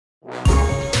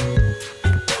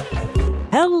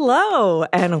Hello,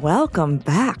 and welcome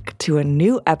back to a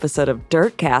new episode of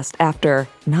Dirtcast after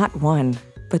not 1,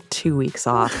 but 2 weeks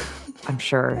off. I'm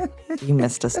sure you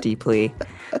missed us deeply.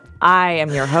 I am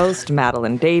your host,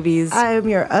 Madeline Davies. I am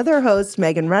your other host,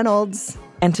 Megan Reynolds.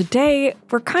 And today,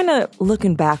 we're kind of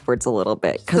looking backwards a little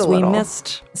bit because we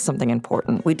missed something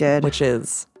important. We did. Which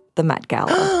is the Met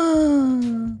Gala.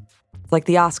 Like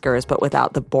the Oscars, but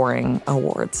without the boring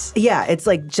awards. Yeah, it's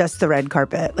like just the red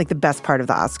carpet, like the best part of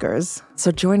the Oscars.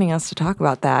 So joining us to talk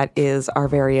about that is our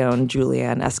very own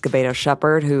Julianne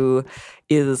Escobedo-Shepherd, who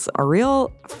is a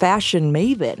real fashion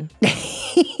maven.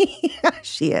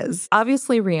 She is.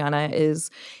 Obviously, Rihanna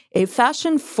is a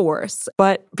fashion force.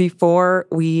 But before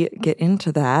we get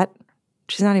into that,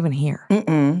 she's not even here.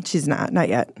 She's not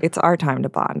yet. It's our time to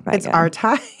bond, Megan. It's our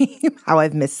time. How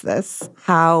I've missed this.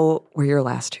 How were your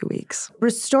last 2 weeks?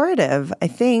 Restorative, I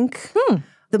think.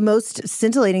 The most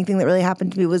scintillating thing that really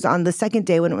happened to me was on the second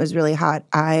day when it was really hot.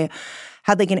 I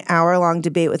had like an hour-long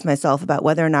debate with myself about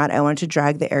whether or not I wanted to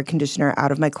drag the air conditioner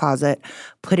out of my closet,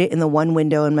 put it in the one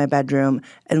window in my bedroom,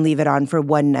 and leave it on for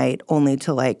one night, only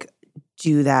to like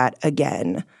do that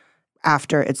again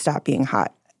after it stopped being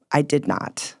hot. I did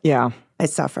not. Yeah. I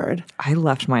suffered. I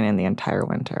left mine in the entire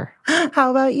winter.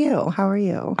 How about you? How are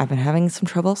you? I've been having some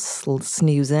trouble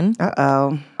snoozing.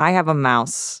 Uh-oh. I have a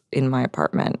mouse in my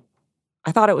apartment.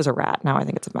 I thought it was a rat. Now I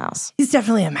think it's a mouse. He's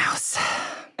definitely a mouse.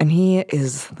 And he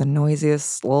is the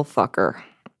noisiest little fucker.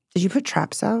 Did you put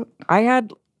traps out? I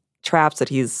had traps that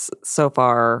he's so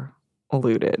far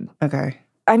eluded. Okay.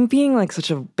 I'm being like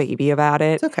such a baby about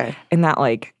it. It's okay. And that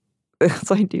like,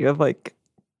 this idea of like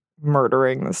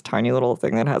murdering this tiny little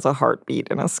thing that has a heartbeat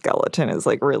and a skeleton is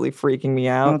like really freaking me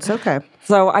out. Well, it's okay.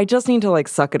 So I just need to like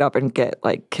suck it up and get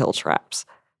like kill traps.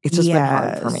 It's just been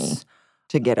hard for me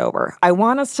to get over. I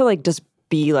want us to like just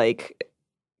be like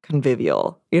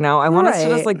convivial, you know? I want us to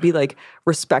just like be like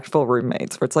respectful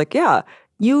roommates where it's like, yeah,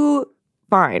 you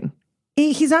fine.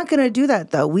 He's not going to do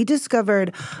that though. We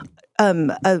discovered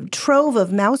a trove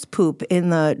of mouse poop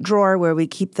in the drawer where we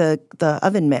keep the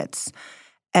oven mitts.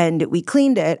 And we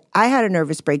cleaned it. I had a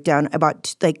nervous breakdown. I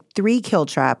bought like 3 kill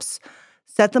traps,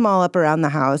 set them all up around the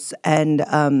house, and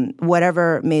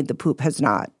whatever made the poop has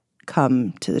not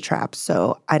come to the traps.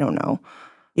 So I don't know.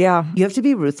 Yeah. You have to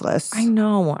be ruthless. I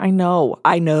know.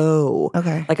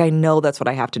 Okay. Like I know that's what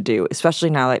I have to do, especially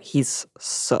now that he's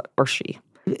or she.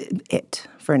 It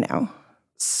for now.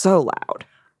 So loud.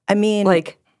 I mean,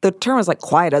 like the term is like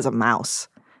quiet as a mouse.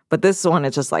 But this one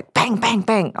is just like bang, bang,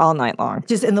 bang all night long.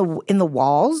 Just in the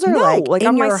walls, or no, like in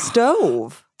on your my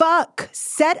stove. Fuck!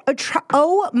 Set a trap.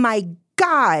 Oh my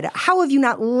God! How have you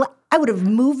not? I would have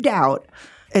moved out.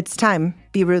 It's time.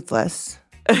 Be ruthless.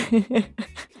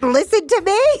 Listen to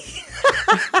me.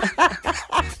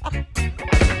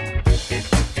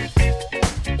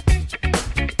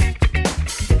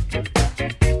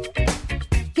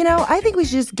 You know, I think we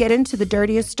should just get into the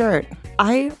dirtiest dirt.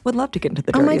 I would love to get into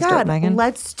the dirtiest dirt, Megan.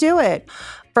 Let's do it.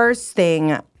 First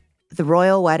thing, the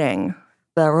royal wedding.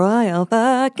 The royal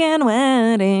fucking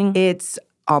wedding. It's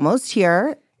almost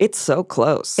here. It's so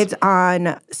close. It's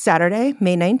on Saturday,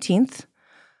 May 19th.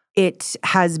 It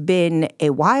has been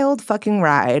a wild fucking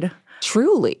ride.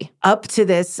 Truly. Up to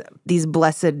these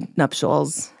blessed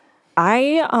nuptials.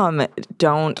 I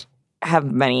don't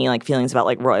have many like feelings about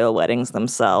like royal weddings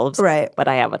themselves. Right. But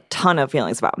I have a ton of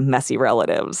feelings about messy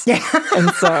relatives. Yeah.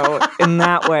 And so in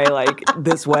that way, like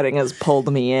this wedding has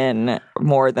pulled me in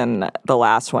more than the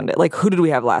last one did. Like who did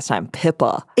we have last time?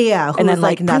 Pippa. Yeah. And then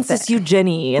like Princess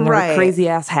Eugenie and her crazy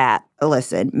ass hat.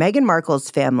 Listen, Meghan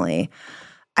Markle's family.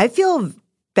 I feel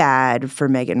bad for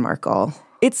Meghan Markle.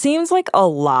 It seems like a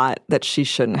lot that she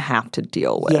shouldn't have to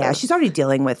deal with. Yeah, she's already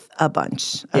dealing with a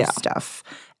bunch of stuff.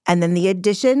 And then the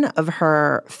addition of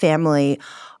her family,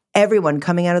 everyone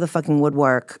coming out of the fucking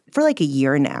woodwork for like a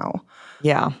year now.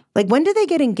 Yeah. Like, when did they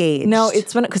get engaged? No,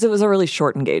 it's been, because it was a really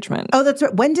short engagement. Oh, that's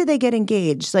right. When did they get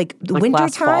engaged? Like winter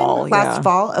last time? fall, Last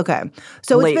fall? Okay.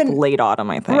 So it's been late autumn,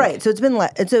 I think. Right. So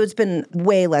it's been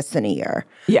way less than a year.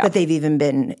 Yeah. But they've even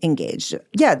been engaged.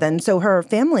 Yeah. Then so her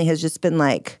family has just been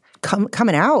like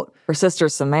coming out. Her sister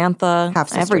Samantha.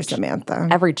 Half-sister Samantha.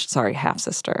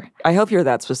 Half-sister. I hope you're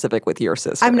that specific with your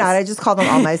sisters. I'm not. I just call them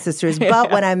all my sisters. But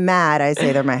when I'm mad, I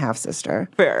say they're my half-sister.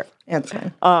 Fair. That's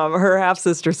fine. Her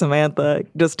half-sister Samantha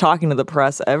just talking to the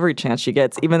press every chance she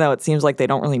gets, even though it seems like they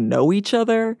don't really know each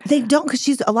other. They don't, because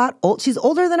she's a lot old. She's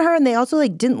older than her, and they also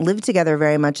like didn't live together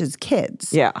very much as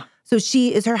kids. Yeah. So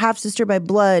she is her half-sister by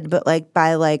blood, but like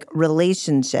by like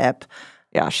relationship.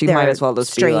 Yeah, she might as well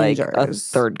just strangers. Be like a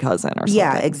third cousin or something.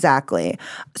 Yeah, exactly.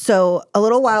 So a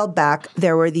little while back,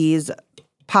 there were these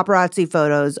paparazzi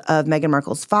photos of Meghan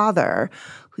Markle's father,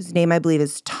 whose name I believe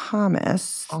is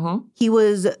Thomas. He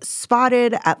was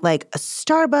spotted at like a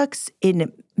Starbucks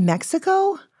in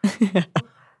Mexico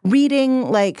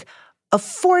reading like a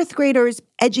fourth grader's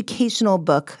educational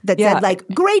book that said like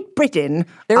Great Britain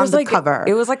on the cover.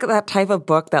 It was like that type of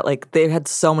book that like they had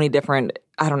so many different,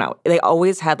 I don't know, they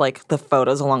always had like the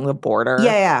photos along the border.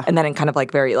 Yeah. And then in kind of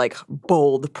like very like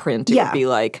bold print, it would be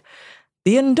like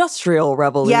the Industrial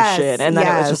Revolution. And then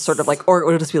it was just sort of like, or it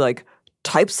would just be like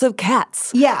types of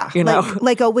cats. Yeah. You know?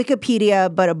 Like a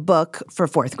Wikipedia, but a book for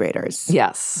fourth graders.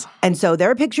 Yes. And so there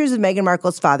are pictures of Meghan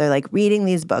Markle's father, like reading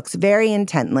these books very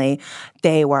intently.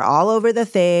 They were all over the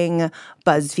thing.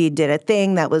 BuzzFeed did a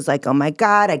thing that was like, oh my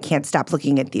God, I can't stop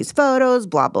looking at these photos,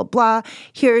 blah, blah, blah.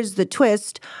 Here's the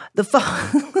twist. The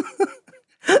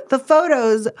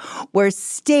photos were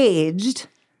staged.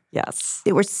 Yes.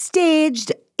 They were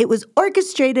staged. It was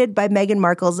orchestrated by Meghan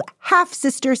Markle's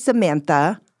half-sister,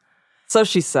 Samantha. So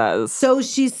she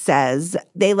says.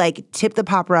 They like tipped the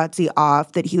paparazzi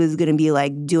off that he was going to be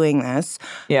like doing this.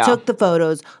 Yeah. Took the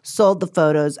photos, sold the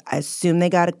photos. I assume they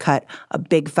got a cut. A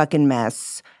big fucking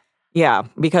mess. Yeah,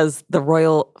 because the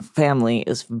royal family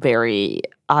is very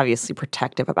obviously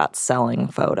protective about selling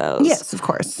photos. Yes, of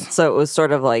course. So it was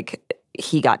sort of like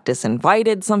he got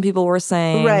disinvited, some people were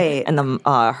saying. Right. And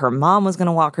her mom was going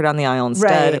to walk her down the aisle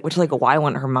instead. Right. Which, like, why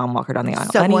wouldn't her mom walk her down the aisle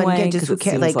anyway? Because it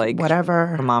seems like whatever.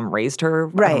 Her mom raised her.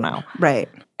 Right. I don't know. Right.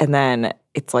 And then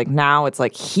it's like now it's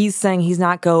like he's saying he's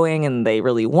not going and they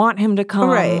really want him to come.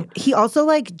 Right. He also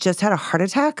like just had a heart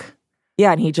attack.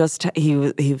 Yeah, and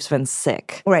he's been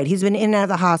sick. Right. He's been in and out of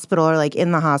the hospital or like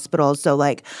in the hospital. So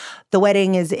like the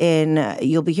wedding is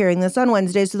you'll be hearing this on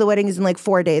Wednesday. So the wedding is in like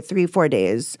 4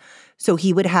 days. So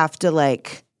he would have to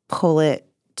like pull it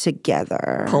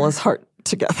together. Pull his heart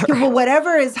together. Yeah, well,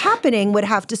 whatever is happening would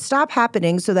have to stop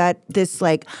happening so that this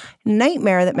like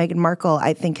nightmare that Meghan Markle,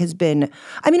 I think, has been,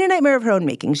 a nightmare of her own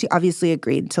making. She obviously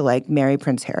agreed to like marry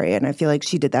Prince Harry, and I feel like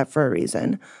she did that for a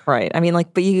reason. Right. I mean,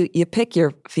 like, but you pick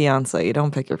your fiance, you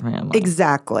don't pick your family.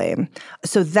 Exactly.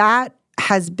 So that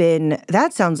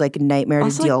sounds like a nightmare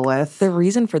also, to deal with. The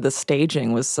reason for the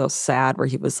staging was so sad where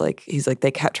he's like,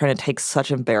 they kept trying to take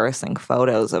such embarrassing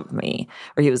photos of me.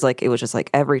 Or he was like, it was just like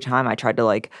every time I tried to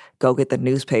like go get the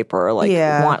newspaper or like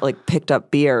want like picked up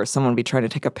beer, someone would be trying to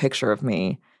take a picture of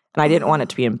me. And I didn't want it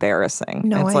to be embarrassing.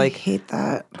 No, it's I like, hate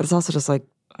that. But it's also just like,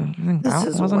 this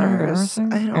is wasn't worse.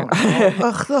 embarrassing. I don't know.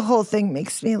 Ugh, the whole thing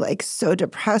makes me like so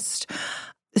depressed.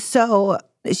 So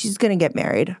she's going to get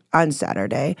married on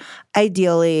Saturday.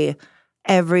 Ideally,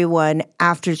 everyone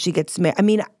after she gets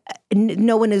married,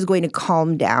 no one is going to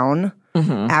calm down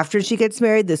after she gets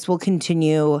married. This will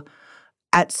continue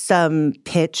at some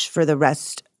pitch for the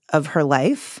rest of her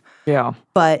life. Yeah.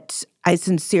 But I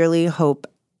sincerely hope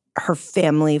her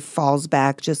family falls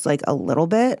back just like a little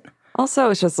bit.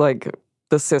 Also, it's just like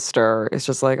the sister is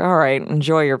just like, all right,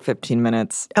 enjoy your 15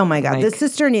 minutes. Oh my God. The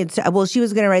sister needs to, well, she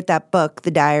was going to write that book,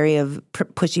 The Diary of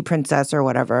Pushy Princess or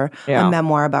whatever, a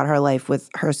memoir about her life with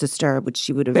her sister, which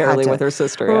she would have barely with her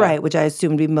sister. Yeah. Right, which I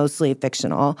assume would be mostly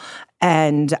fictional.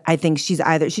 And I think she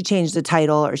changed the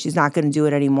title or she's not going to do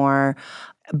it anymore.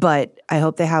 But I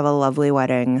hope they have a lovely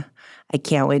wedding. I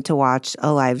can't wait to watch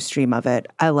a live stream of it.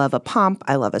 I love a pomp.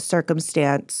 I love a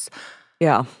circumstance.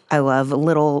 Yeah. I love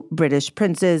little British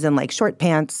princes and like short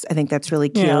pants. I think that's really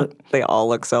cute. Yeah. They all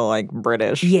look so like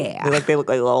British. Yeah. They look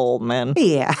like little old men.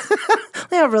 Yeah.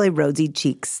 They have really rosy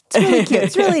cheeks. It's really cute.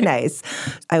 It's really nice.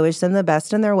 I wish them the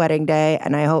best on their wedding day.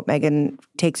 And I hope Meghan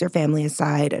takes her family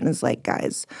aside and is like,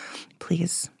 guys,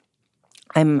 please,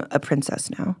 I'm a princess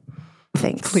now.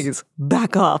 Thanks. Please,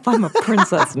 back off. I'm a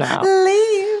princess now.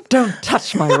 Leave. Don't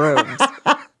touch my robes.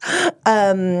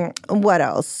 What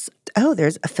else? Oh,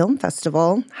 there's a film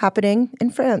festival happening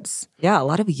in France. Yeah, a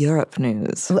lot of Europe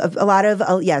news. A lot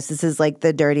of, yes, this is like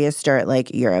the dirtiest dirt,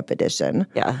 like Europe edition.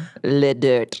 Yeah, Le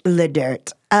Dirt. Le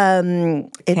Dirt.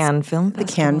 It's Cannes Film the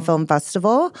Festival. Cannes Film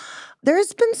Festival.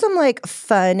 There's been some like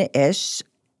fun-ish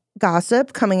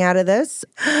gossip coming out of this.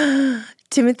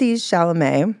 Timothy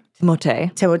Chalamet.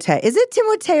 Timothée. Is it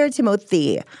Timothée or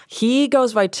Timothy? He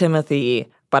goes by Timothy,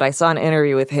 but I saw an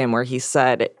interview with him where he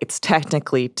said it's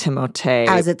technically Timothée.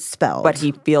 As it's spelled. But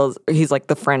he's like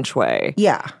the French way.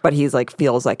 Yeah. But he's like,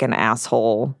 feels like an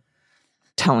asshole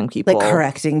telling people. Like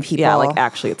correcting people. Yeah, like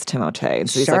actually it's Timothée. And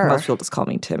so he's like, Sure. most people just call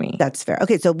me Timmy. That's fair.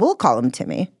 Okay, so we'll call him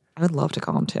Timmy. I would love to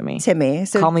call him Timmy. Timmy.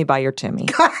 So Call me by your Timmy.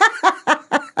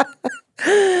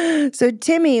 So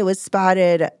Timmy was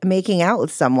spotted making out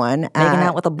with someone. Making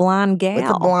out with a blonde gal. With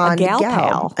a blonde gal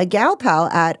pal. A gal pal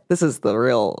at, This is the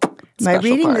real am I special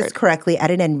reading part. this correctly,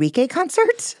 at an Enrique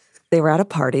concert? They were at a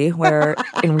party where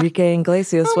Enrique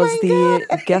Iglesias was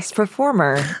the guest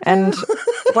performer. And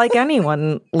like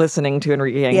anyone listening to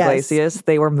Enrique Iglesias,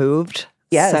 they were moved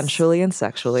sensually and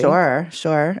sexually. Sure.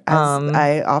 As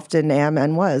I often am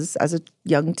and was as a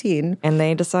young teen. And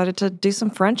they decided to do some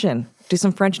Frenchin'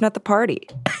 at the party.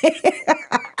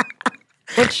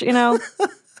 Which,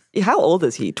 how old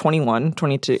is he? 21,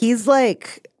 22? He's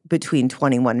like between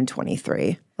 21 and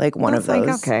 23. Like one of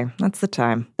those. Okay, that's the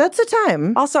time. That's the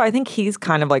time. Also, I think he's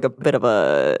kind of like a bit of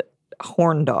a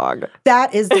horn dog.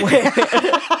 That is the way.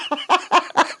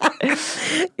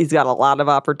 He's got a lot of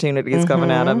opportunities coming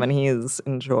at him, and he's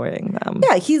enjoying them.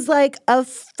 Yeah, he's like a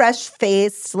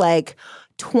fresh-faced, like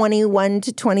 21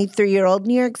 to 23-year-old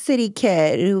New York City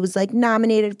kid who was like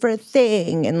nominated for a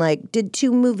thing and like did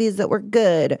 2 movies that were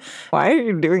good. Why are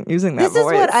you using that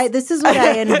voice? This is what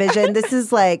I envision. This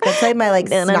is like, that's like my like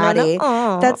snotty.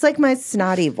 That's like my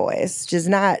snotty voice, which is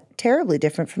not terribly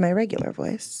different from my regular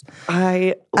voice.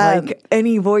 I like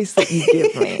any voice that you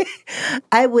give me.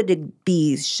 I would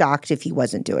be shocked if he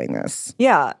wasn't doing this.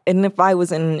 Yeah, and if I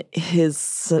was in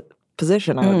his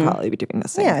position, I would probably be doing the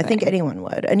same thing. I think anyone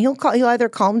would. And he'll either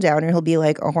calm down or he'll be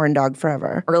like a horn dog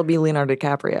forever. Or he'll be Leonardo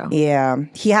DiCaprio. Yeah.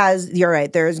 You're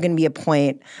right. There's going to be a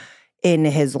point in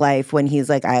his life when he's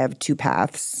like, I have 2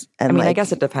 paths. And I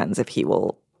guess it depends if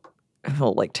he'll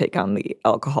like take on the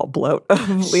alcohol bloat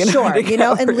of Leonardo DiCaprio.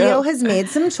 Sure. And Leo has made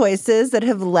some choices that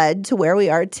have led to where we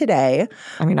are today.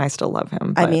 I still love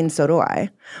him. But. So do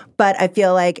I. But I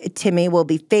feel like Timmy will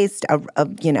be faced a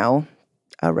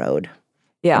road.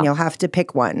 Yeah. And you'll have to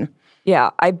pick one.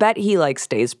 Yeah. I bet he like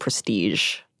stays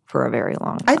prestige for a very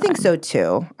long time. I think so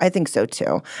too.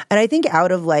 And I think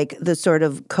out of like the sort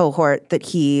of cohort that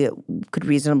he could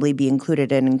reasonably be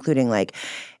included in, including like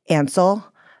Ansel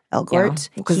Elgort.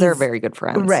 Because they're very good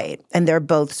friends. Right. And they're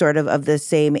both sort of the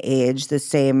same age, the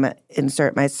same,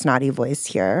 insert my snotty voice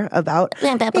here, about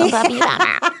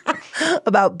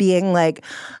being like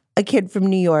a kid from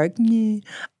New York.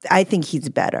 I think he's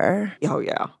better. Oh,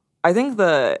 yeah. I think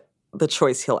the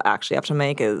choice he'll actually have to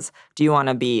make is, do you want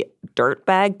to be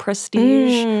dirtbag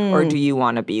prestige or do you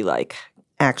want to be like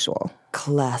actual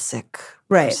classic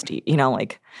prestige?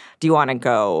 Like, do you want to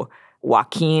go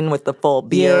Joaquin with the full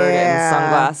beard and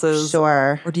sunglasses?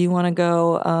 Sure. Or do you want to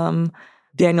go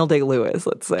Daniel Day-Lewis,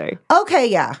 let's say? Okay,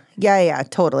 yeah,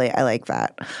 totally. I like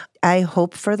that. I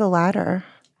hope for the latter.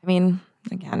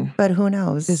 Again. But who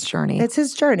knows? His journey. It's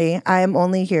his journey. I am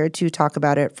only here to talk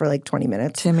about it for like 20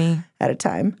 minutes. Timmy. At a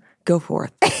time. Go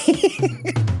forth.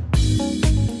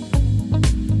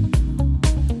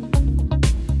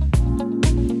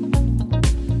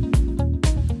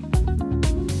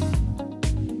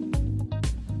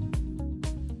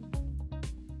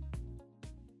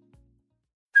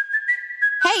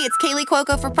 Hey, it's Kaylee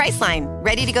Cuoco for Priceline.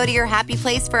 Ready to go to your happy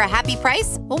place for a happy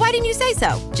price? Well, why didn't you say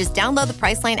so? Just download the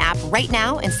Priceline app right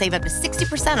now and save up to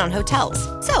 60% on hotels.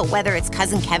 So whether it's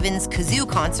Cousin Kevin's Kazoo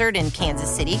Concert in Kansas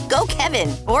City, go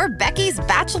Kevin, or Becky's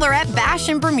Bachelorette Bash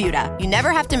in Bermuda, you never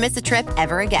have to miss a trip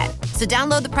ever again. So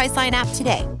download the Priceline app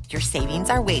today. Your savings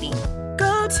are waiting.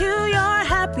 Go to your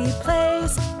happy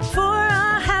place for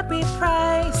a happy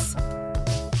price.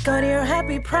 Go to your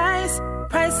happy price,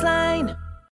 Priceline.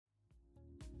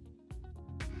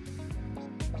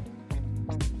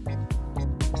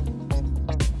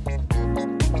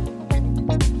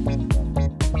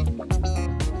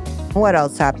 What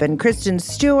else happened? Kristen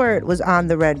Stewart was on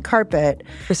the red carpet.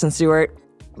 Kristen Stewart,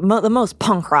 the most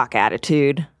punk rock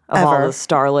attitude of ever. All the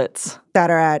starlets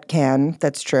that are at Cannes.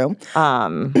 That's true.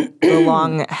 The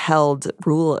long-held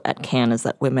rule at Cannes is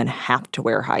that women have to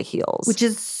wear high heels. Which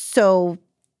is so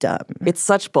dumb. It's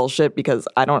such bullshit because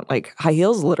I don't high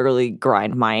heels literally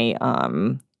grind my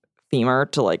femur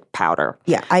to like powder.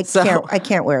 Yeah, I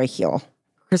can't wear a heel.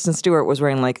 Kristen Stewart was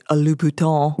wearing like a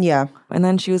Louboutin. Yeah. And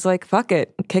then she was like, fuck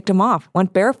it. Kicked him off.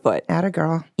 Went barefoot. Atta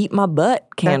girl. Eat my butt,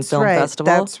 Cannes Film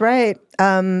Festival. That's right.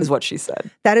 Is what she said.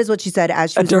 That is what she said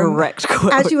as she was direct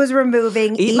quote. As she was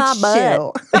removing Eat each my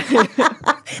butt. shoe.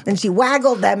 And she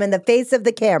waggled them in the face of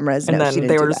the cameras. And then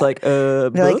they were just like, They're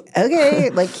like,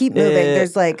 okay, like keep moving.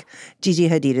 There's like Gigi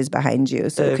Hadid is behind you,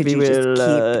 so could you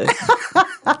just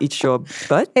keep eat your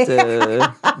butt?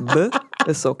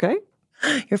 It's okay.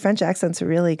 Your French accent's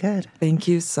really good. Thank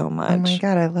you so much. Oh my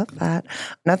God, I love that.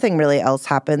 Nothing really else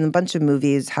happened. A bunch of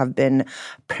movies have been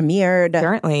premiered.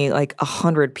 Apparently, like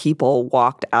 100 people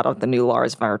walked out of the new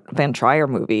Lars von Trier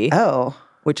movie. Oh.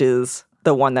 Which is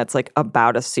the one that's like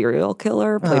about a serial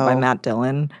killer played by Matt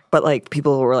Dillon. But like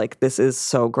people were like, this is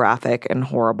so graphic and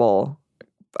horrible.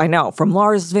 I know, from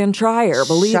Lars von Trier,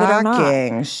 believe it or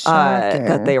not. Shocking.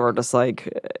 That they were just like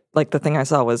the thing I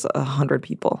saw was 100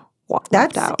 people.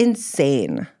 That's out.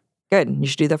 Insane. Good. You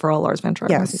should do that for all Lars von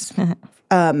Trier movies.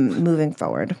 Moving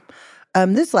forward.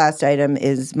 This last item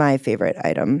is my favorite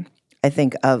item, I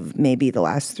think, of maybe the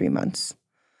last 3 months.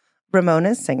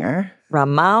 Ramona Singer.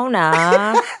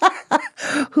 Ramona.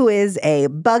 Who is a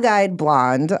bug-eyed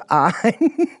blonde on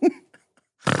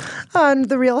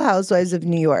The Real Housewives of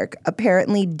New York,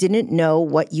 apparently didn't know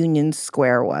what Union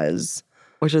Square was.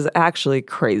 Which is actually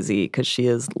crazy because she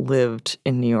has lived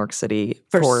in New York City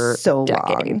for so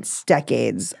decades. Long.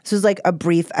 Decades. So it was like a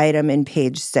brief item in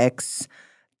page 6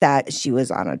 that she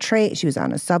was on a train, she was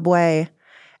on a subway,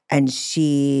 and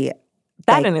she...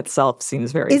 That in itself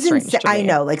seems very strange to me. I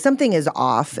know, like something is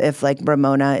off if like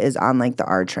Ramona is on like the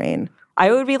R train.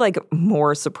 I would be like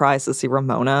more surprised to see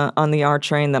Ramona on the R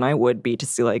train than I would be to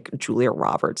see like Julia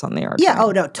Roberts on the R train. Yeah, oh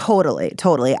no,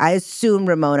 totally. I assume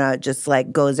Ramona just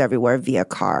like goes everywhere via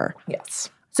car.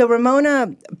 Yes. So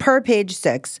Ramona, per page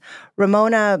 6,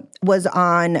 Ramona was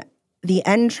on the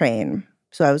N train.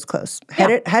 So I was close.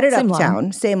 Headed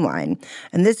uptown, same line.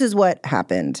 And this is what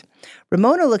happened.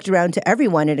 Ramona looked around to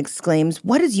everyone and exclaims,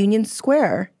 "What is Union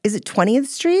Square? Is it 20th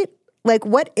Street? Like,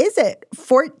 what is it?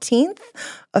 14th?"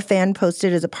 A fan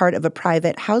posted as a part of a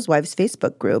private Housewives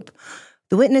Facebook group.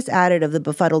 The witness added of the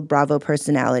befuddled Bravo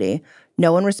personality,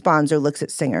 "No one responds or looks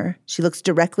at Singer. She looks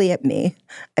directly at me.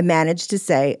 I managed to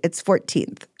say, it's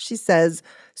 14th. She says,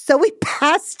 so we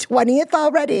passed 20th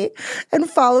already, and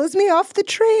follows me off the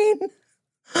train.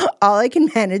 All I can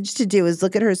manage to do is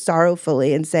look at her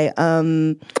sorrowfully and say,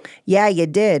 yeah, you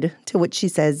did." To which she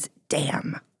says,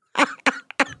 "Damn."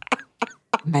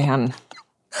 Man.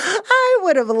 I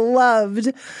would have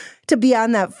loved to be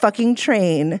on that fucking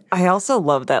train. I also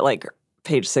love that like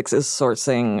page 6 is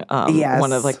sourcing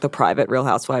one of like the private Real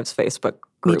Housewives Facebook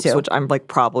groups, which I'm like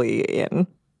probably in.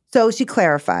 So she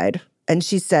clarified and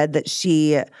she said that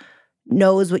she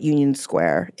knows what Union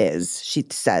Square is. She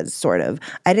says, sort of.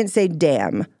 "I didn't say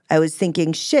damn. I was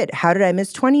thinking, shit, how did I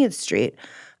miss 20th Street?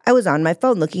 I was on my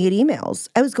phone looking at emails.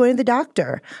 I was going to the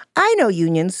doctor. I know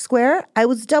Union Square. I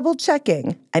was double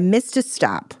checking. I missed a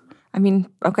stop." I mean,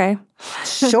 okay.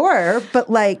 Sure, but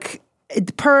like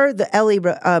per the Ellie,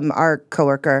 our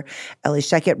coworker, Ellie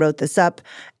Sheckett wrote this up,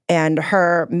 and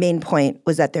her main point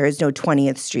was that there is no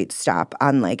 20th Street stop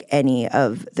on like any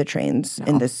of the trains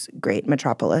in this great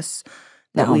metropolis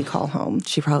that we call home.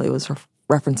 She probably was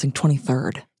referencing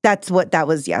 23rd. That's what that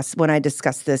was, yes. When I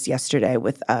discussed this yesterday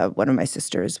with one of my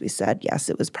sisters, we said, yes,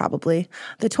 it was probably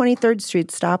the 23rd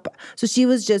Street stop. So she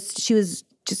was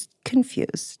just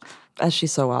confused. As she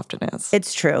so often is.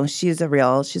 It's true. She's a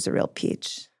real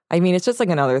peach. I mean, it's just like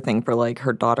another thing for like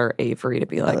her daughter Avery to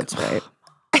be like, that's right.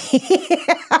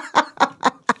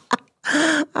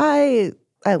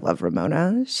 I love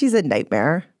Ramona. She's a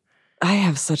nightmare. I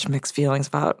have such mixed feelings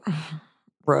about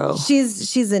Ro.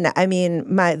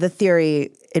 The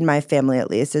theory in my family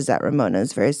at least is that Ramona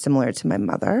is very similar to my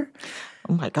mother.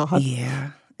 Oh my God.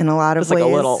 Yeah. In a lot of ways.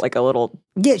 Like a little.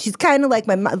 Yeah, she's kind of like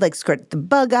my mom, like the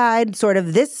bug-eyed sort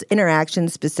of. This interaction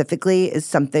specifically is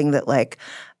something that like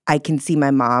I can see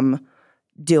my mom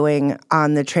doing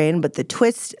on the train. But the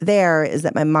twist there is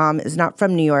that my mom is not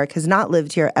from New York, has not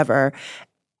lived here ever.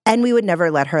 And we would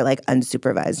never let her like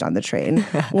unsupervised on the train.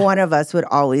 One of us would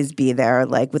always be there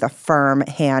like with a firm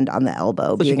hand on the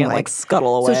elbow. So being she can't like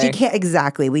scuttle away. So she can't,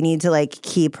 exactly. We need to like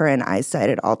keep her in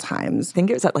eyesight at all times. I think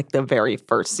it was at like the very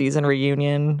first season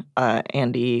reunion.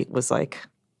 Andy was like,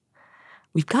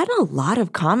 "We've gotten a lot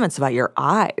of comments about your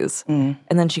eyes." And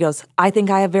then she goes, "I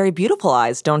think I have very beautiful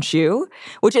eyes, don't you?"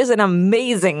 Which is an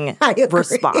amazing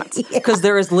response. Because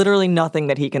there is literally nothing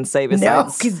that he can say besides.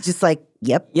 No, he's just like,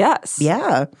 yep. Yes.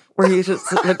 Yeah. Where he's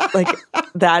just like,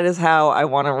 that is how I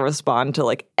want to respond to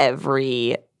like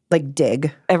every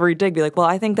dig. Every dig. Be like, "Well,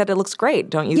 I think that it looks great.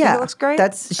 Don't you think it looks great?"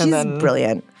 She's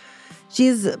brilliant.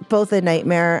 She's both a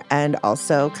nightmare and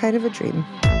also kind of a dream.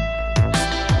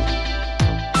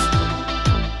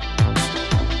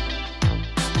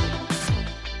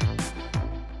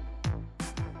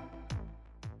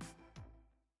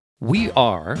 We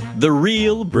are the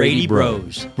Real Brady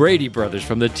Bros. Brady Brothers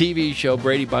from the TV show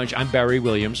Brady Bunch. I'm Barry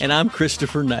Williams. And I'm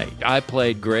Christopher Knight. I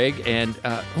played Greg. And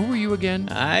who were you again?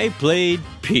 I played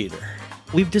Peter.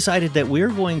 We've decided that we're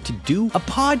going to do a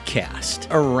podcast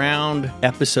around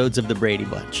episodes of the Brady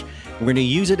Bunch. We're going to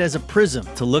use it as a prism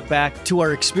to look back to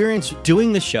our experience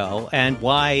doing the show and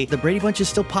why the Brady Bunch is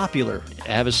still popular.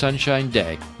 Have a sunshine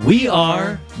day. We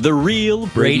are the Real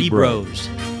Brady Bros.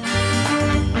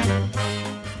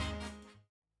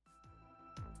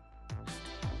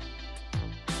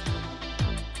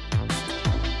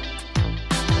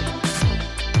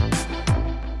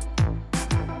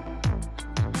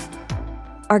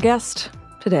 Our guest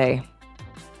today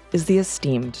is the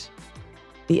esteemed,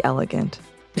 the elegant,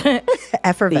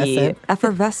 Effervescent. The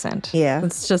effervescent Yeah.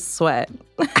 It's just sweat.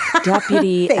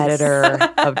 deputy editor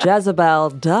of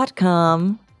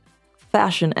Jezebel.com,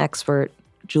 fashion expert,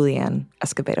 Julianne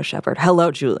Escobedo-Shepherd.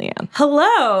 Hello, Julianne.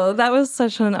 Hello. That was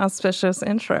such an auspicious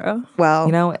intro. Well,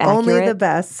 You know, only accurate. the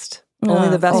best. Only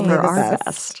the best only for the our best.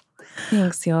 best.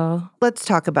 Thanks, y'all. Let's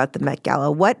talk about the Met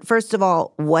Gala. First of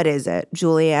all, what is it?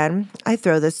 Julianne, I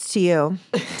throw this to you.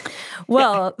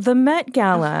 Well, the Met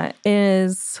Gala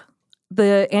is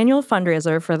the annual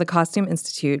fundraiser for the Costume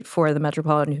Institute for the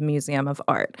Metropolitan Museum of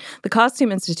Art. The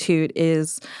Costume Institute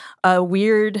is a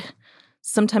weird,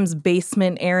 sometimes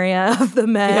basement area of the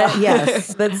Met.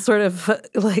 Yes. That's sort of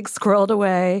like squirreled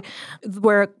away,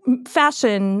 where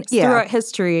fashion throughout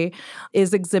history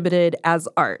is exhibited as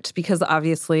art, because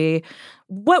obviously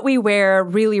what we wear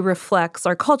really reflects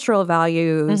our cultural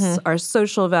values, our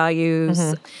social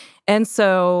values. And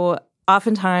so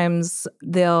oftentimes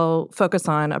they'll focus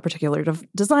on a particular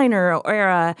designer or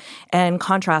era and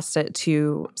contrast it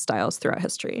to styles throughout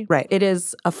history. Right. It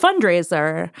is a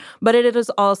fundraiser, but it is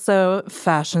also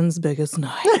fashion's biggest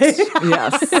night.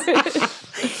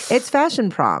 Yes. It's fashion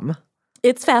prom.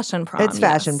 It's fashion prom. It's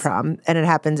fashion yes. prom, and it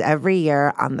happens every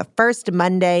year on the first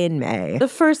Monday in May. The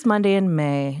first Monday in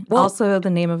May. Also the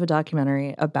name of a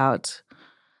documentary about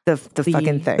The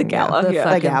fucking thing. the gala. the Yeah.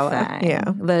 fucking gala, thing. yeah.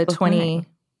 The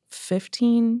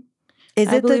 2015. Is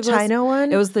I it the believe China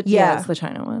one? It was the it's the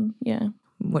China one. Yeah.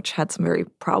 Which had some very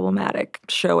problematic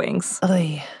showings.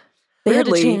 Oy. They had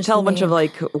to Weirdly, change tell a the bunch of name.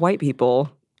 like white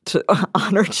people to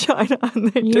honor China,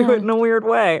 and they do Yeah. it in a weird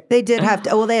way. They did have to.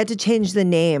 Well, they had to change the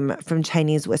name from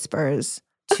Chinese Whispers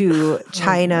to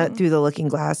China Through the Looking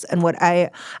Glass. And what I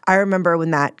remember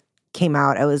when that came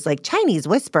out, I was like, Chinese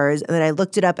Whispers, and then I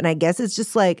looked it up, and I guess it's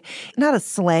just like not a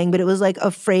slang, but it was like a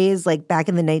phrase like back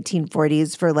in the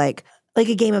 1940s for like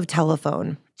a game of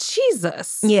telephone.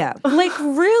 Jesus. Yeah. Like,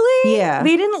 really? Yeah.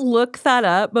 They didn't look that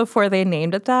up before they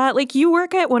named it that? Like, you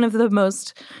work at one of the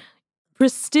most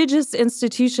prestigious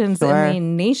institutions Sure. in the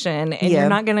nation, and Yeah. you're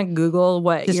not going to Google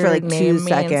what Just your for, like, 2 name means for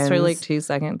seconds. like 2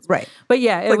 seconds. Right. But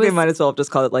yeah, it Like was. they might as well have just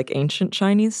called it like ancient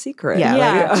Chinese secret. Yeah,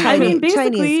 yeah, like I mean,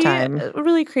 basically, Chinese time.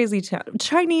 Really crazy time.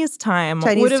 Chinese time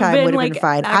Chinese would have time been would have like been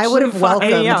fine. I would have actually fine.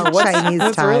 welcomed Yeah, Chinese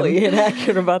what's time. really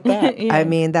inaccurate about that? Yeah. I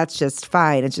mean, that's just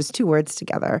fine. It's just 2 words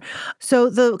together. So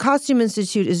the Costume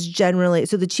Institute is generally,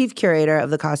 so the chief curator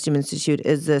of the Costume Institute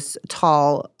is this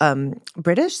tall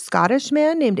Scottish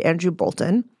man named Andrew Bolton.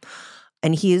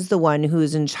 And he is the one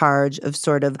who's in charge of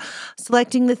sort of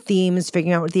selecting the themes,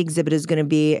 figuring out what the exhibit is going to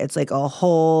be. It's like a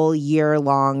whole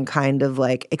year-long kind of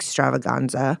like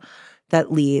extravaganza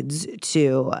that leads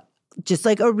to just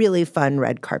like a really fun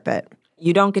red carpet.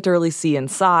 You don't get to really see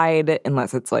inside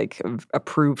unless it's like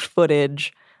approved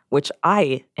footage, which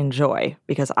I enjoy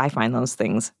because I find those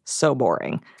things so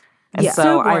boring. And Yeah. so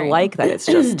So I boring. like that it's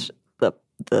just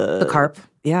the carp.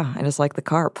 Yeah, I just like the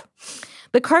carp.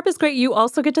 The carp is great. You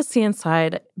also get to see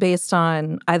inside based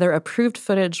on either approved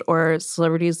footage or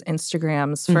celebrities'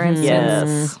 Instagrams. For instance,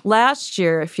 Yes. last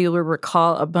year, if you will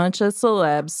recall, a bunch of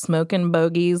celebs smoking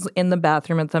bogeys in the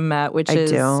bathroom at the Met, which I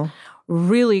is do.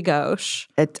 really gauche.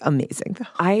 It's amazing.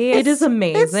 It is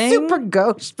amazing. It's super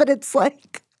gauche, but it's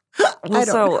like Well,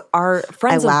 so our I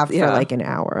friends laughed of, for like an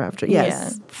hour after.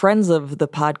 Yes. friends of the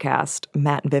podcast,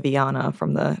 Matt and Viviana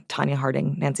from the Tanya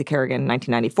Harding, Nancy Kerrigan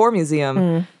 1994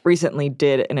 Museum, recently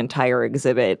did an entire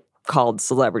exhibit called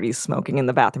Celebrities Smoking in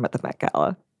the Bathroom at the Met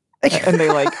Gala. And they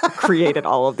like created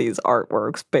all of these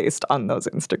artworks based on those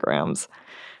Instagrams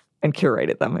and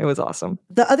curated them. It was awesome.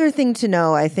 The other thing to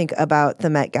know, I think, about the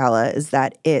Met Gala is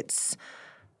that it's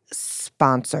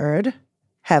sponsored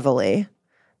heavily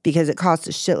because it costs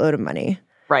a shitload of money.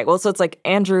 Right. Well, so it's like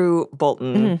Andrew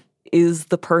Bolton is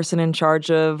the person in charge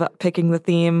of picking the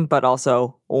theme, but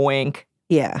also wink,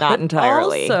 Yeah. not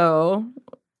entirely. Also,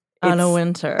 Anna It's-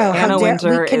 Winter. Oh, Anna how dare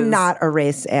Winter we cannot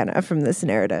erase Anna from this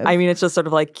narrative. I mean, it's just sort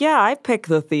of like, yeah, I pick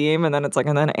the theme, and then it's like,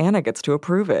 and then Anna gets to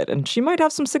approve it, and she might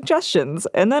have some suggestions,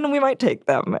 and then we might take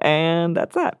them, and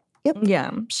that's that. Yeah.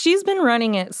 She's been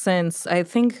running it since, I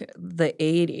think, the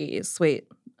 80s. Wait,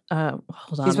 hold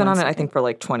on. She's been one on it, I second. think, for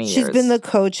like 20 years. She's been the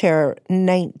co-chair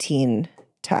 19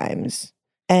 times,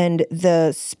 and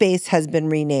the space has been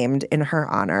renamed in her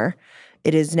honor.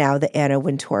 It is now the Anna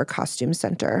Wintour Costume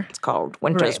Center. It's called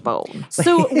Winter's Right. Bone.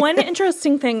 So one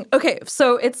interesting thing, okay,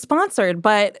 so it's sponsored,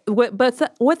 but what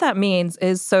that means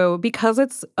is, so because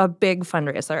it's a big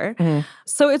fundraiser,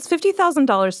 so it's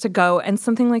 $50,000 to go and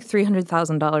something like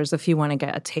 $300,000 if you want to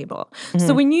get a table.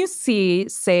 So when you see,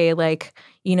 say, like,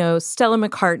 you know, Stella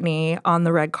McCartney on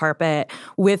the red carpet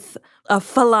with a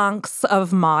phalanx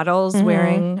of models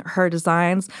wearing her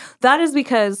designs, that is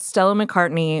because Stella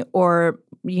McCartney or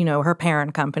her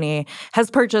parent company, has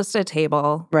purchased a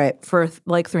table for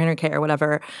like $300K or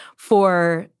whatever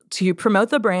to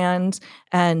promote the brand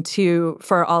and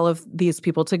for all of these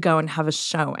people to go and have a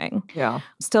showing. Yeah.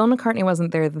 Stella McCartney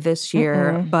wasn't there this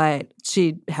year, but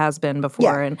she has been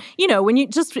before. And, when you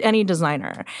just any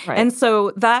designer. Right. And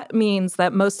so that means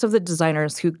that most of the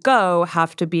designers who go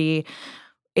have to be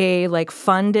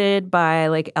funded by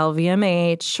like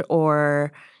LVMH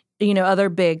or other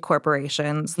big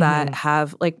corporations that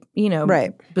have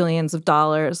billions of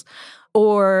dollars.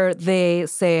 Or they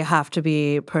have to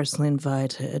be personally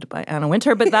invited by Anna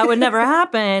Wintour, but that would never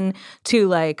happen to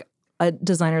like a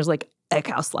designer's like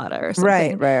Eckhaus-Latta or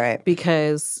something. Right.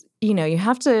 Because, you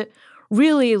have to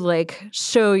really like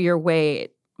show your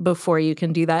weight before you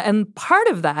can do that. And part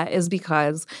of that is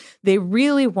because they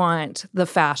really want the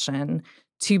fashion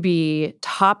to be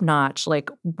top-notch, like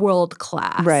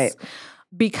world-class. Right.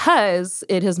 Because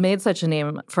it has made such a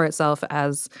name for itself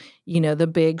as, the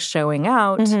big showing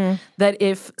out, that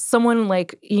if someone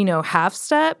like, half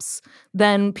steps,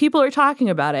 then people are talking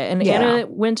about it. And Anna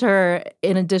Wintour,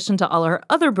 in addition to all her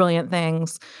other brilliant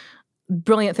things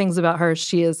about her,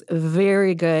 she is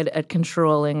very good at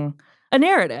controlling a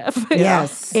narrative.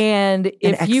 Yes. And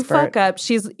if you fuck up,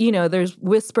 she's, there's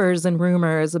whispers and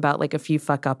rumors about like if you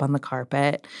fuck up on the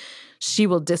carpet, she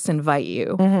will disinvite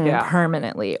you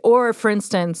permanently. Or, for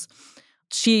instance,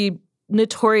 she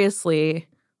notoriously,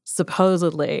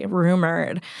 supposedly,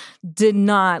 rumored, did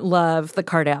not love the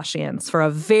Kardashians for a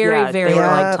very, very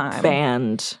long time.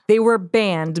 Banned. They were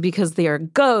banned because they are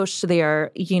gauche. They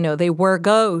are, they were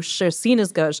gauche or seen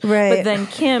as gauche. Right. But then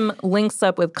Kim links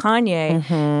up with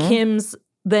Kanye.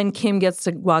 Then Kim gets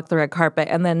to walk the red carpet,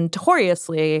 and then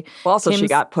notoriously, well, also she finally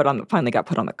got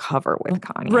put on the cover with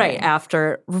Kanye. Right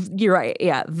after, you're right,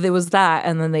 yeah, there was that,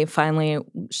 and then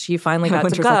she finally got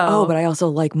to go. Like, oh, but I also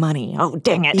like money. Oh,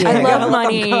 dang it! Yeah. I love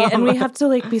money, and we have to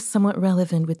like be somewhat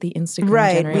relevant with the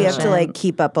Instagram generation. We have to like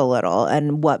keep up a little,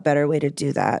 and what better way to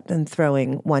do that than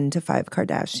throwing 1 to 5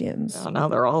 Kardashians? Oh, now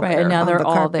they're all there. Right, and now they're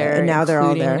all there, and now they're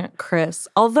all there. Kris.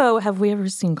 Although, have we ever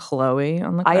seen Khloe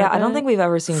on the carpet? I don't think we've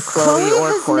ever seen Khloe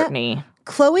or Kourtney.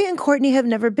 Khloe and Kourtney have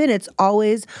never been. It's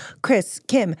always Kris,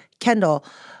 Kim, Kendall,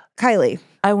 Kylie.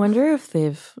 I wonder if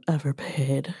they've ever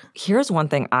paid. Here's one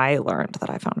thing I learned that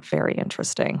I found very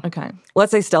interesting. Okay.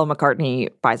 Let's say Stella McCartney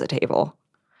buys a table.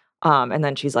 And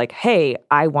then she's like, hey,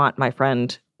 I want my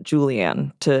friend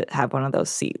Julianne to have one of those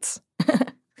seats.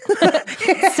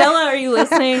 Stella, are you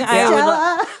listening?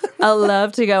 I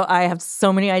love to go. I have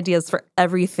so many ideas for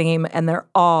every theme, and they're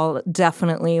all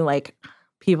definitely like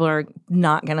people are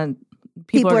going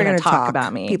to talk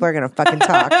about me. People are going to fucking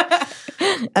talk.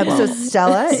 So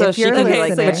Stella, so if you're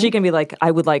listening, but she can be like,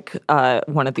 I would like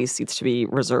one of these seats to be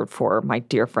reserved for my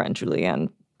dear friend Julianne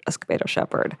Escobedo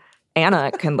Shepherd.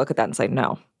 Anna can look at that and say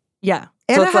no. Yeah.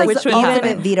 Anna has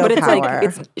ultimate veto but it's power.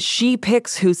 Like she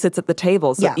picks who sits at the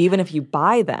table. So even if you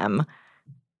buy them,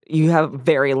 you have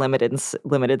very limited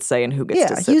say in who gets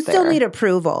to sit there. You still need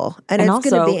approval. And it's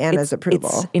going to be Anna's approval.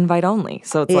 It's invite only.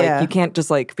 So it's like, you can't just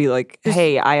like be like,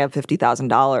 hey, I have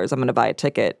 $50,000. I'm going to buy a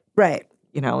ticket. Right.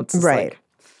 It's just like.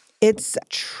 It's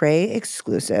Trey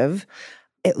exclusive.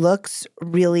 It looks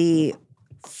really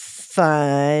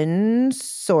fun,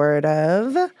 sort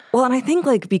of. Well, and I think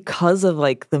like because of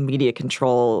like the media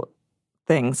control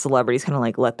thing, celebrities kind of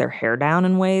like let their hair down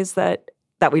in ways that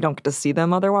we don't get to see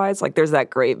them otherwise. Like there's that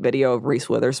great video of Reese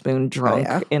Witherspoon drunk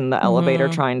in the elevator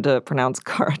trying to pronounce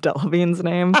Cara Delevingne's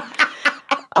name.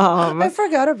 I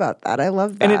forgot about that. I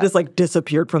love that. And it just like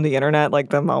disappeared from the internet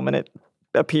like the moment it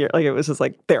appeared. Like it was just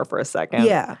like there for a second.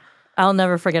 Yeah. I'll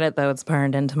never forget it though. It's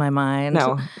burned into my mind.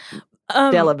 No.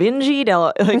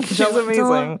 Delavingne, like she's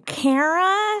amazing.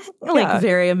 Cara, like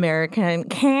very American.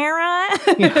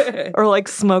 Cara, or like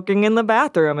smoking in the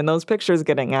bathroom and those pictures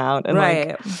getting out, and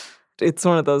like it's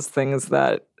one of those things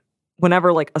that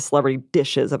whenever like a celebrity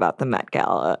dishes about the Met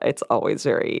Gala, it's always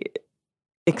very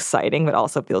exciting, but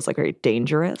also feels like very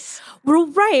dangerous. Well,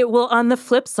 right. Well, on the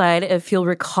flip side, if you'll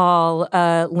recall,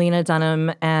 Lena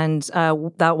Dunham and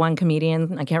that one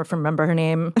comedian, I can't remember her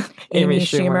name, Amy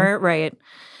Schumer, right?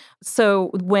 So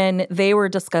when they were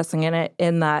discussing it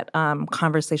in that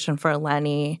conversation for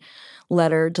Lenny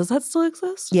letter, does that still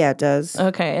exist? Yeah, it does.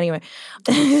 Okay, anyway.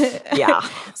 Yeah.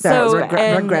 So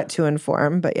regret to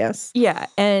inform, but yes. Yeah,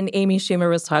 and Amy Schumer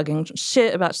was talking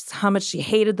shit about how much she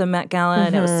hated the Met Gala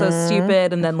and it was so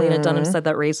stupid. And then Lena Dunham said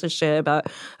that racist shit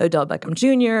about Odell Beckham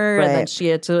Jr. And then she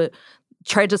had to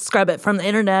tried to scrub it from the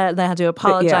internet and then had to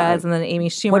apologize. And then Amy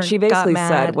Schumer what she basically got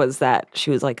mad. said was that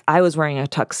she was like, I was wearing a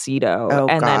tuxedo,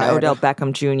 and then Odell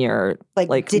Beckham Jr.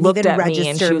 didn't looked even at me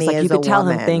and she was like, you could tell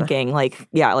him thinking like,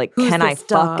 can I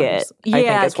fuck it? Yeah, I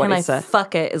think is what he said.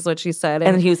 Fuck it is what she said.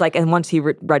 And he was like, and once he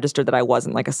registered that I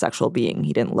wasn't like a sexual being,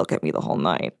 he didn't look at me the whole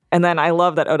night. And then I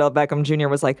love that Odell Beckham Jr.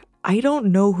 was like, I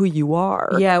don't know who you are.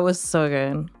 Yeah, it was so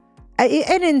good.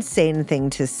 An insane thing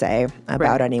to say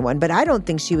about anyone, but I don't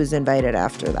think she was invited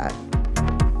after that.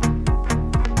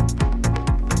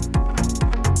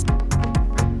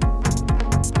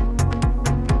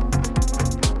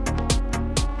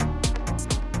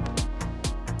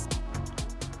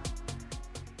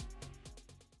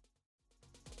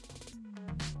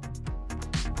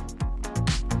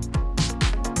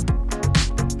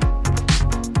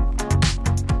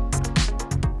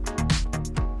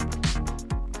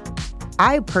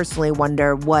 I personally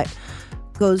wonder what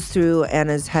goes through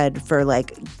Anna's head for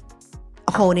like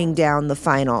honing down the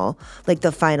final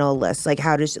list. Like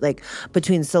how does she, like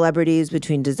between celebrities,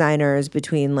 between designers,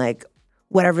 between like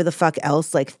whatever the fuck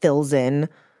else like fills in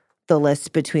the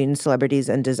list between celebrities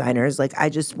and designers. Like I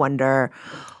just wonder,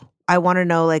 I want to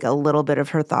know like a little bit of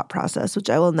her thought process,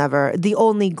 which I will never, the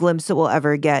only glimpse that we'll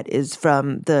ever get is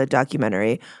from the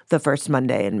documentary, The First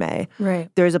Monday in May. Right.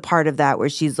 There's a part of that where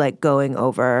she's like going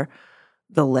over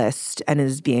the list and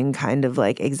is being kind of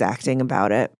like exacting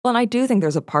about it. Well, and I do think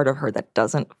there's a part of her that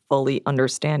doesn't fully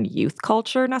understand youth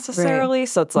culture necessarily. Right.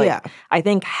 So it's like, I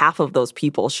think half of those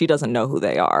people, she doesn't know who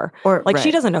they are. Or like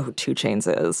she doesn't know who 2 Chainz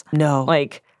is. No.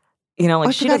 Like, you know, like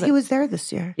I she forgot doesn't. he was there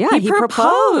this year. Yeah, he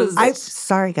proposed.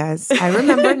 Sorry, guys. I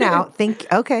remember now.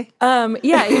 Okay.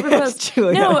 Yeah, he proposed.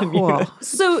 No, cool.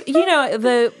 So you know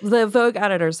the Vogue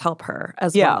editors help her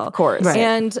as well. Yeah, of course. Right.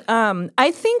 And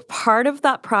I think part of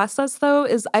that process though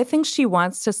is I think she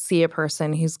wants to see a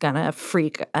person who's gonna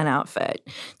freak an outfit.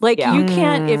 Like you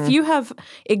can't if you have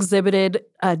exhibited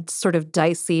a sort of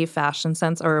dicey fashion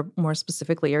sense, or more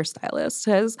specifically your stylist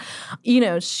has, you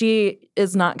know, she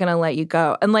is not gonna let you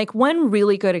go. And like one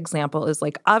really good example is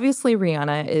like obviously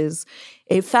Rihanna is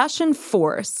a fashion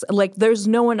force. Like there's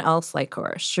no one else like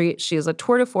her. She is a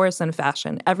tour de force in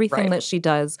fashion. Everything that she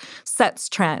does sets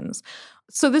trends.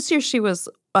 So this year she was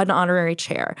an honorary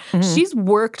chair. Mm-hmm. She's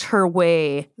worked her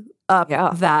way up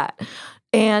that.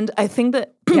 And I think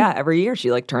that every year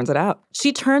she like turns it out.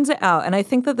 She turns it out. And I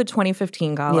think that the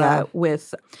 2015 gala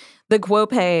with the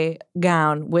Guope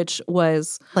gown, which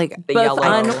was like the both yellow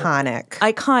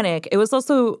iconic. It was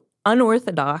also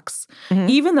unorthodox,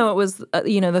 even though it was,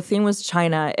 you know, the theme was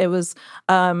China. It was,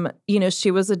 you know,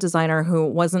 she was a designer who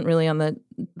wasn't really on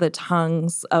the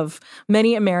tongues of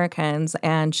many Americans.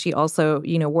 And she also,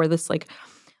 you know, wore this like,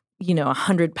 you know,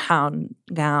 100-pound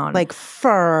gown. Like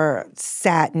fur,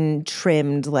 satin,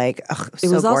 trimmed, like, it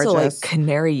was gorgeous. Also like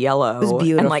canary yellow. It was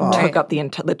beautiful. And like took up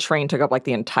the train took up like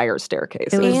the entire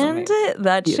staircase. And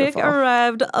that chick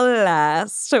arrived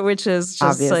last, which is just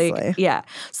obviously. Like, yeah.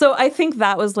 So I think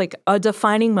that was like a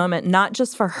defining moment, not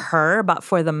just for her, but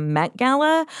for the Met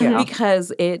Gala,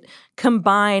 because it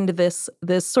combined this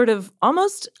sort of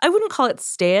almost, I wouldn't call it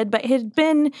staid, but it had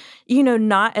been, you know,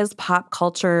 not as pop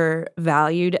culture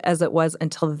valued as it was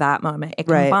until that moment. It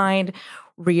combined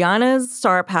Rihanna's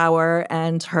star power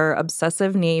and her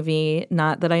obsessive navy,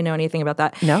 not that I know anything about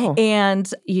that. No. And,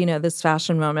 you know, this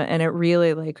fashion moment. And it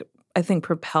really like, I think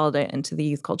propelled it into the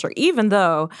youth culture, even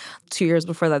though 2 years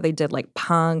before that they did like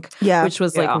punk, which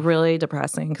was like really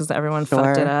depressing because everyone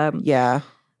fucked it up. Yeah.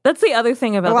 That's the other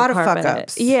thing about a lot the of carpet.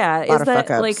 fuck-ups. Yeah, is that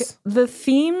fuck-ups. like the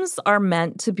themes are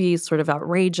meant to be sort of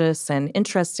outrageous and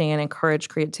interesting and encourage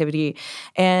creativity.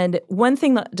 And one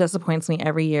thing that disappoints me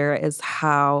every year is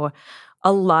how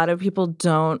a lot of people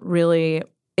don't really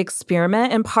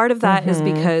experiment. And part of that is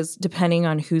because depending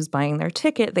on who's buying their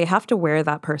ticket, they have to wear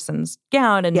that person's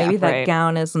gown. And maybe that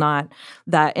gown is not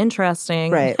that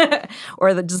interesting. Right.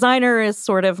 Or the designer is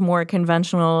sort of more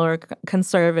conventional or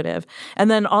conservative. And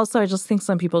then also I just think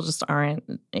some people just aren't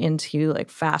into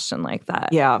like fashion like that.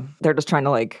 Yeah. They're just trying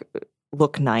to like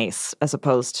look nice as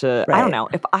opposed to, I don't know.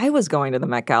 If I was going to the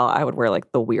Met Gala, I would wear like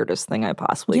the weirdest thing I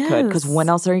possibly could. Because when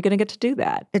else are you going to get to do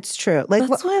that? It's true. Like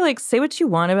that's why, like, say what you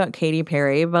want about Katy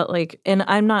Perry, but like, and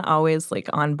I'm not always like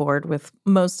on board with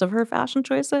most of her fashion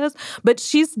choices, but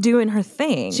she's doing her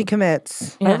thing. She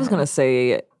commits. I was going to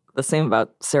say the same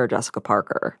about Sarah Jessica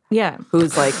Parker. Yeah.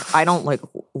 Who's like, I don't like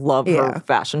love her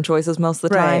fashion choices most of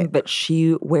the time, but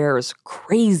she wears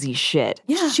crazy shit.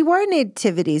 Yeah. She wore a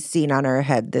nativity scene on her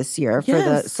head this year for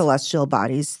the Celestial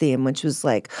Bodies theme, which was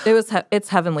like... It's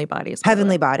Heavenly Bodies.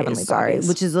 Heavenly Bodies,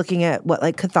 which is looking at what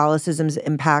like Catholicism's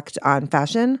impact on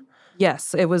fashion.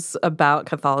 Yes, it was about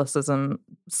Catholicism,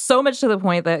 so much to the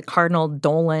point that Cardinal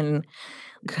Dolan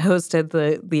hosted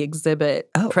the exhibit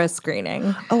press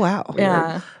screening. Oh, wow.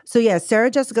 Yeah. So, yeah, Sarah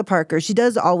Jessica Parker, she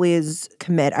does always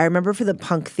commit. I remember for the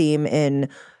punk theme in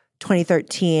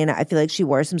 2013, I feel like she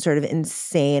wore some sort of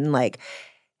insane, like,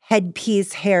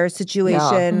 headpiece hair situation.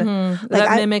 Yeah. Mm-hmm. Like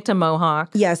that mimicked a mohawk.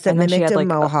 Yes, that mimicked a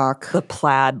mohawk. The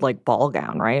plaid like ball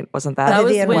gown, right? Wasn't that? That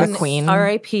was when McQueen.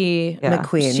 R.I.P.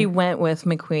 McQueen. She went with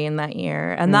McQueen that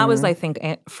year, and that was, I think,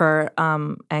 for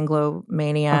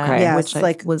Anglomania, which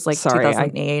was like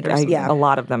 2008 or something. A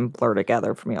lot of them blur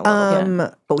together for me a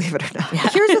little. Believe it or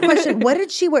not. Here's the question: what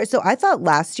did she wear? So I thought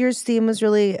last year's theme was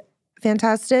really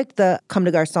fantastic, the Comme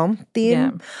des Garçons theme.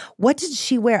 Yeah. What did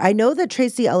she wear? I know that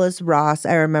Tracy Ellis Ross,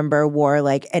 I remember, wore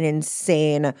like an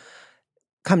insane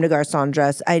Comme des Garçons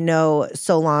dress. I know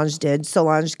Solange did.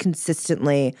 Solange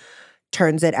consistently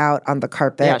turns it out on the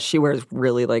carpet. Yeah, she wears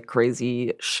really like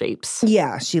crazy shapes.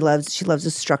 Yeah, she loves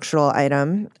a structural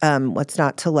item. What's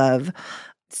not to love?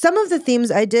 Some of the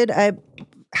themes I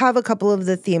have a couple of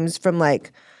the themes from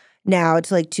like now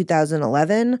to like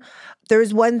 2011. There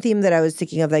was one theme that I was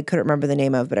thinking of that I couldn't remember the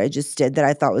name of, but I just did, that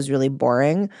I thought was really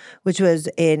boring, which was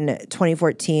in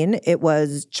 2014. It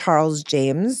was Charles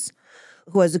James,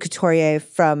 who was a couturier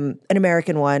from an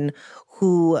American one,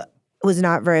 who was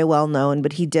not very well known,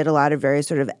 but he did a lot of very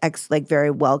sort of very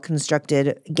well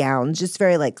constructed gowns, just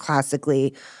very like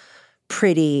classically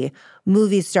pretty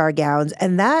movie star gowns.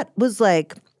 And that was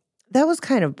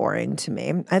kind of boring to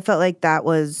me. I felt like that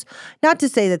was, not to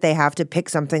say that they have to pick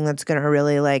something that's going to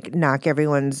really like knock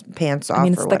everyone's pants off or whatever. I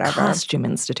mean, it's the Costume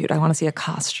Institute. I want to see a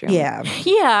costume. Yeah.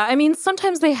 Yeah. I mean,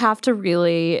 sometimes they have to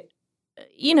really,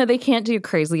 they can't do a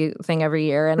crazy thing every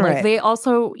year. And like they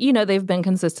also, they've been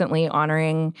consistently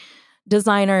honoring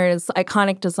designers,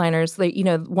 iconic designers.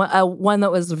 That one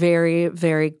that was very,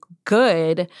 very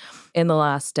good in the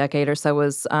last decade or so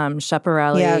was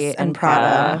Schiaparelli and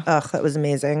Prada. Ugh, that was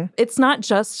amazing. It's not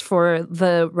just for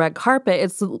the red carpet.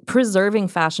 It's preserving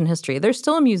fashion history. There's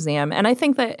still a museum. And I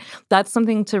think that that's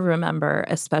something to remember,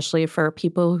 especially for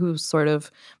people who sort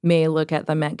of may look at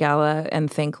the Met Gala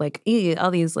and think like, all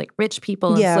these like rich people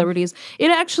and celebrities. It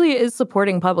actually is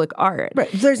supporting public art. Right.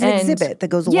 There's an exhibit that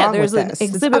goes along with this.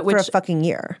 Exhibit it's up for a fucking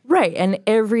year. Right. And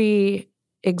every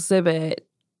exhibit,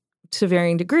 to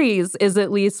varying degrees, is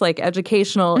at least like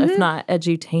educational, if not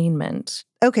edutainment.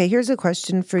 Okay, here's a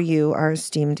question for you, our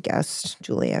esteemed guest,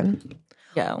 Julianne.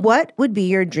 Yeah. What would be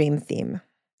your dream theme?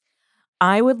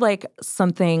 I would like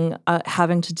something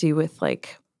having to do with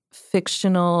like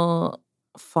fictional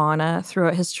fauna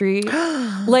throughout history.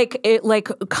 like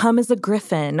come as a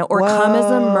griffin or come as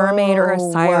a mermaid or a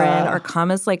siren or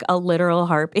come as like a literal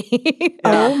harpy.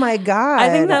 Oh my God. I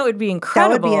think that would be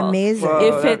incredible. That would be amazing.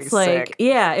 If it's like,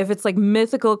 if it's like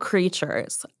mythical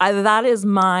creatures. that is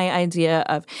my idea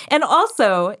of, and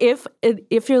also if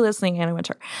you're listening, Anna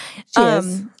Wintour,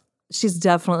 she's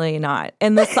definitely not.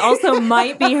 And this also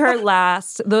might be her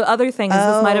last. The other thing is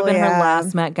this might have been her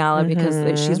last Met Gala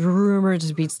because she's rumored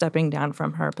to be stepping down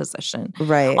from her position.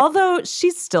 Right. Although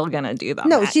she's still going to do the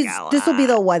Met Gala. This will be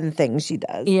the one thing she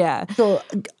does. Yeah. So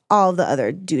all the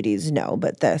other duties, no,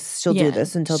 but she'll do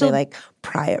this until they like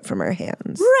pry it from her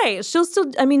hands. Right. She'll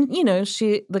still, I mean,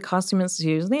 the Costume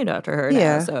Institute is named after her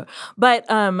now. So, but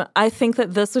I think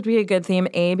that this would be a good theme,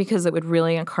 because it would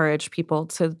really encourage people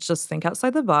to just think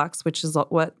outside the box, which is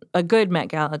what a good Met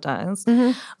Gala does.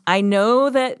 Mm-hmm. I know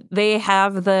that they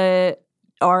have the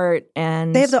art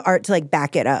and... They have the art to like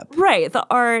back it up. Right. The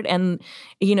art and,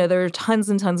 there are tons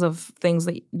and tons of things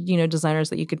that, designers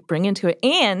that you could bring into it.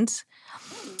 And...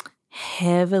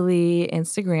 heavily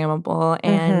Instagrammable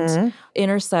and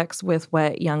intersects with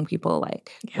what young people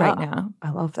like right now.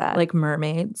 I love that. Like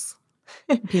mermaids.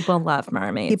 People love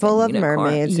mermaids. People love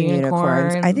mermaids and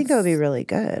unicorns. I think that would be really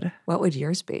good. What would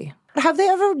yours be? Have they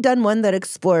ever done one that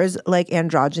explores like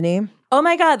androgyny? Oh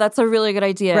my God, that's a really good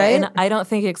idea. Right? And I don't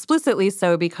think explicitly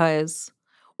so because...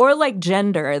 Or like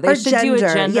gender. They should do a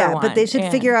gender one. But they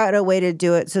should figure out a way to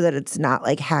do it so that it's not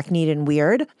like hackneyed and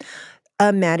weird.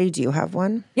 Maddie, do you have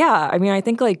one? Yeah, I mean, I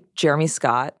think like Jeremy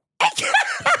Scott.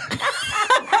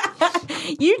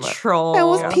 You troll. I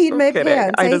almost peed my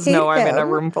pants. I just know I'm him. in a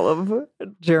room full of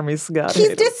Jeremy Scott.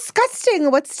 He's disgusting.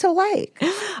 What's to like?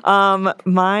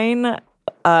 Mine,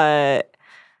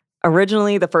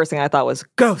 originally the first thing I thought was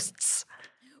ghosts.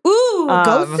 Ooh,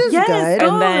 ghosts is good.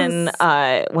 And then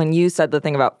when you said the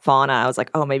thing about fauna, I was like,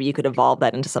 oh, maybe you could evolve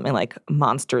that into something like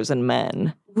Monsters and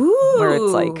Men. Ooh. Where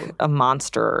it's like a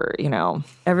monster,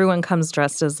 Everyone comes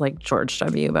dressed as like George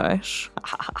W. Bush.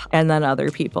 And then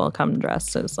other people come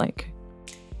dressed as like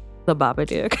the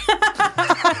Babadook.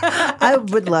 I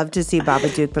would love to see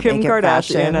Babadook, but Kim make it Kardashian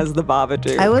fashion. as the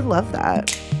Babadook. I would love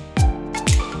that.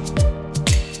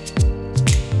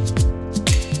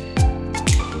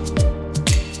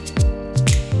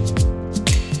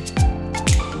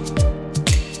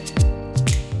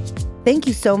 Thank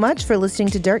you so much for listening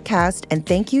to Dirtcast, and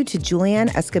thank you to Julianne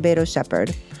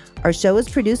Escobedo-Shepherd. Our show is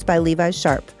produced by Levi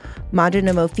Sharp.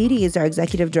 Madhuna Mofidi is our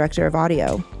executive director of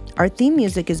audio. Our theme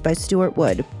music is by Stuart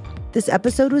Wood. This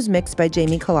episode was mixed by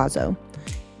Jamie Colazzo.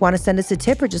 Want to send us a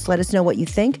tip or just let us know what you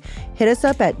think? Hit us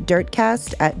up at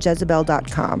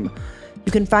dirtcast@jezebel.com.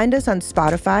 You can find us on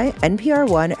Spotify, NPR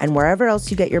One, and wherever else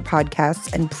you get your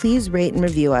podcasts, and please rate and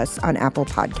review us on Apple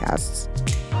Podcasts.